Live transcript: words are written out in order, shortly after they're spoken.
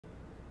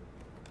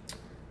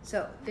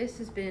So this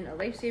has been a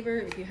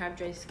lifesaver if you have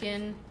dry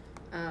skin.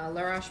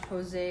 La Roche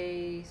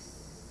Posay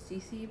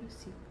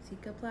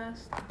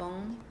Cicaplast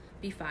Baume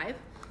B5.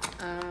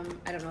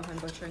 I don't know if I'm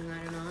butchering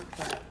that or not,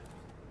 but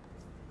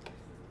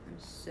I'm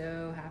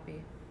so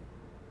happy.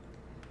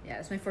 Yeah,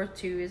 it's my fourth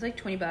tube. It's like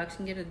 20 bucks. You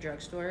can get it at the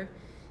drugstore.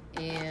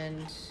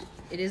 And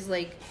it is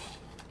like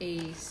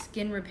a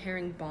skin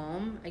repairing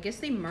balm. I guess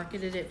they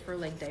marketed it for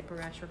like diaper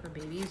rash or for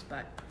babies,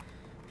 but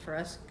for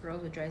us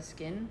girls with dry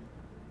skin,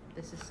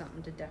 this is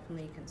something to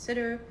definitely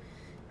consider.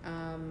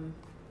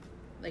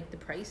 Like the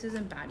price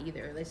isn't bad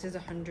either. This is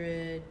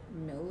 100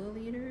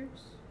 milliliters.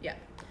 Yeah,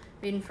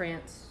 made in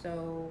France.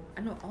 So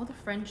I know all the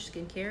French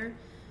skincare,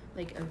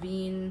 like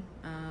Avene,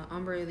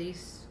 Ombre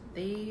Elise,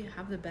 they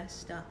have the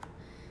best stuff.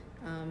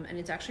 And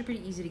it's actually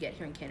pretty easy to get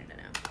here in Canada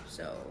now.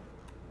 So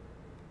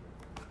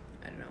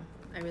I don't know.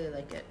 I really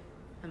like it.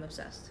 I'm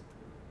obsessed.